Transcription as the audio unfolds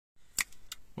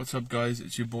What's up guys,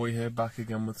 it's your boy here back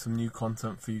again with some new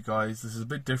content for you guys. This is a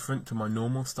bit different to my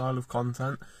normal style of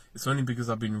content. It's only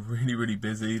because I've been really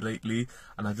busy lately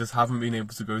and I just haven't been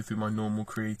able to go through my normal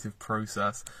creative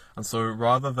process. And so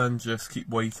rather than just keep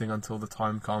waiting until the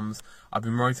time comes, I've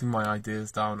been writing my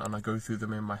ideas down and I go through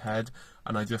them in my head,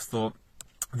 and I just thought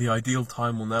the ideal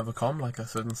time will never come, like I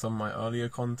said in some of my earlier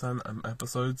content and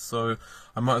episodes, so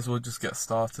I might as well just get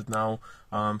started now.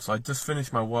 So I just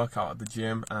finished my workout at the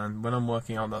gym, and when I'm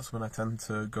working out, that's when I tend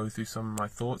to go through some of my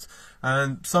thoughts,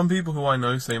 and some people who I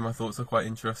know say my thoughts are quite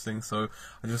interesting, so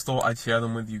I just thought I'd share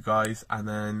them with you guys, and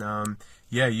then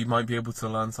yeah, you might be able to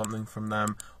learn something from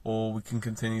them, or we can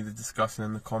continue the discussion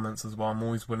in the comments as well. I'm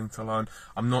always willing to learn.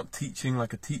 I'm not teaching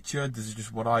like a teacher. This is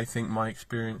just what I think my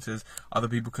experience is. Other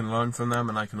people can learn from them,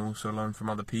 and I can also learn from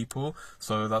other people.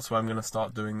 So that's why I'm going to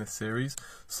start doing this series.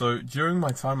 So during my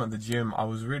time at the gym, I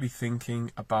was really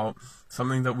thinking about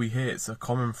something that we hear. It's a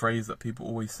common phrase that people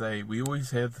always say. We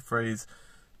always hear the phrase,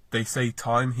 they say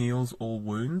time heals all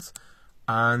wounds.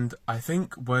 And I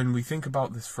think when we think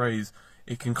about this phrase,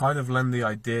 it can kind of lend the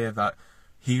idea that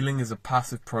healing is a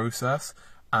passive process,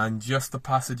 and just the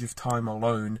passage of time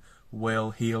alone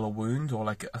will heal a wound, or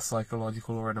like a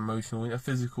psychological or an emotional wound, a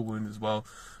physical wound as well.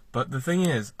 But the thing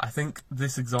is, I think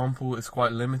this example is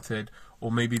quite limited,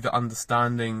 or maybe the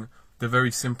understanding, the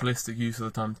very simplistic use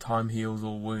of the term time heals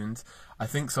all wounds. I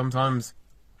think sometimes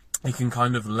it can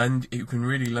kind of it can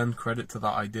really lend credit to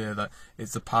that idea that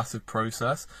it's a passive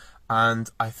process. And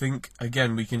I think,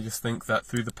 again, we can just think that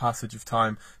through the passage of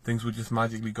time, things will just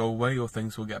magically go away or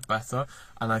things will get better.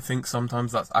 And I think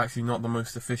sometimes that's actually not the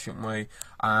most efficient way.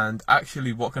 And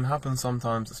actually what can happen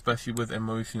sometimes, especially with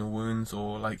emotional wounds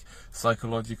or like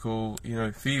psychological,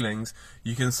 feelings,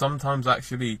 you can sometimes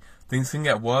actually, things can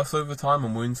get worse over time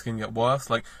and wounds can get worse.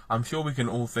 Like, I'm sure we can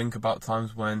all think about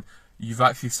times when you've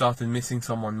actually started missing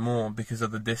someone more because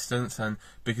of the distance and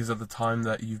because of the time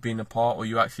that you've been apart, or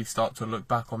you actually start to look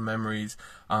back on memories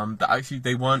that actually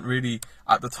they weren't really,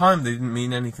 at the time they didn't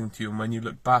mean anything to you, and when you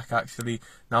look back, actually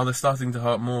now they're starting to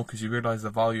hurt more because you realise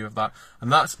the value of that.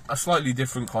 And that's a slightly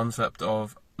different concept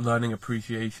of learning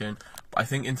appreciation. But I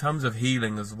think in terms of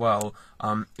healing as well,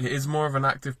 it is more of an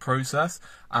active process,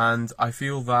 and I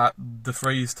feel that the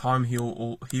phrase time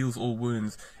heals all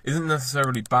wounds isn't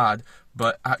necessarily bad,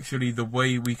 but actually the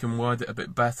way we can word it a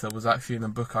bit better was actually in a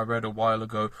book I read a while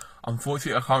ago.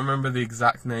 Unfortunately, I can't remember the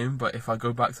exact name, but if I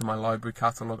go back to my library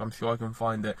catalogue, I'm sure I can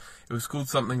find it. It was called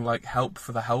something like Help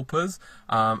for the Helpers,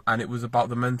 and it was about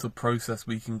the mental process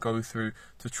we can go through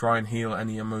to try and heal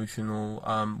any emotional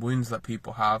wounds that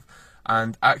people have.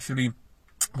 And actually,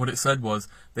 what it said was,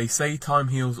 they say time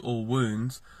heals all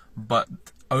wounds, but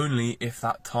only if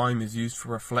that time is used for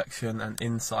reflection and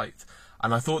insight.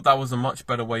 And I thought that was a much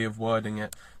better way of wording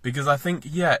it, because I think,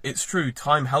 yeah, it's true,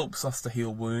 time helps us to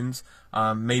heal wounds.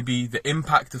 Maybe the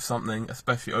impact of something,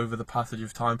 especially over the passage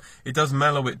of time, it does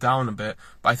mellow it down a bit,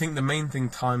 but I think the main thing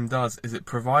time does is it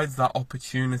provides that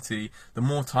opportunity. The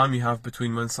more time you have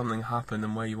between when something happened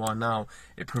and where you are now,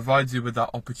 it provides you with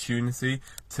that opportunity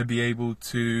to be able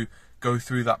to go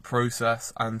through that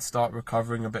process and start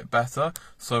recovering a bit better.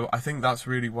 So I think that's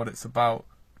really what it's about.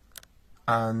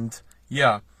 And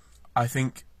yeah, I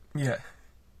think, yeah,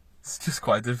 it's just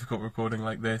quite a difficult recording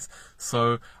like this.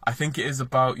 So I think it is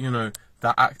about,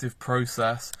 that active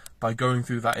process, by going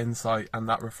through that insight and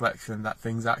that reflection, that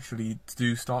things actually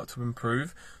do start to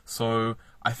improve. So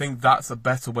I think that's a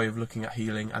better way of looking at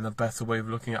healing, and a better way of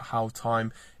looking at how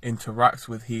time interacts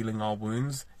with healing our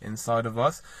wounds inside of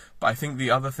us. But I think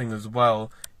the other thing as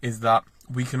well is that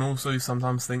we can also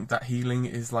sometimes think that healing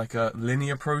is like a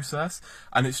linear process,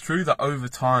 and it's true that over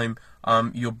time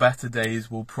your better days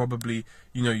will probably,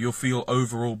 you'll feel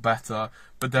overall better,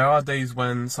 but there are days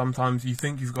when sometimes you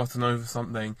think you've gotten over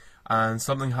something and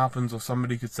something happens, or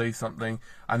somebody could say something,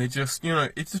 and it just,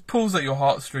 it just pulls at your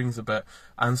heartstrings a bit.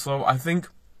 And so I think,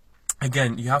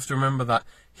 again, you have to remember that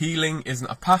healing isn't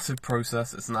a passive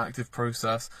process, it's an active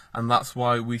process, and that's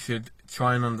why we should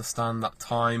try and understand that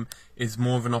time is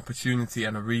more of an opportunity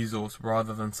and a resource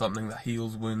rather than something that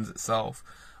heals wounds itself.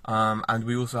 And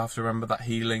we also have to remember that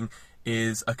healing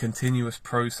is a continuous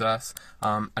process,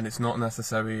 and it's not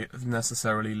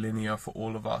necessarily linear for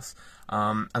all of us.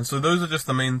 And so those are just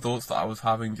the main thoughts that I was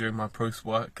having during my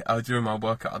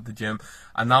workout at the gym.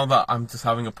 And now that I'm just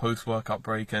having a post-workout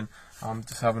break, and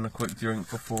just having a quick drink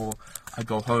before I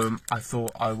go home, I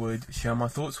thought I would share my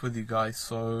thoughts with you guys.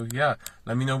 So yeah,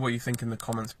 let me know what you think in the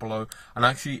comments below. And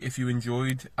actually, if you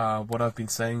enjoyed what I've been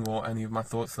saying or any of my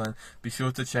thoughts, then be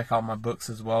sure to check out my books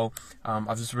as well.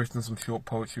 I've just written some short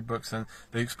poetry books, and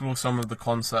they explore some of the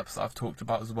concepts that I've talked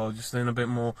about as well, just in a bit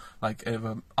more like of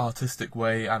an artistic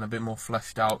way and a bit more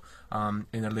fleshed out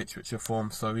in a literature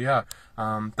form. So yeah,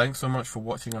 thanks so much for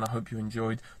watching, and I hope you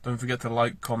enjoyed. Don't forget to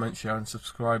like, comment, share and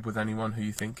subscribe with anyone who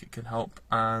you think it can help,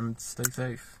 and stay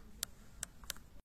safe.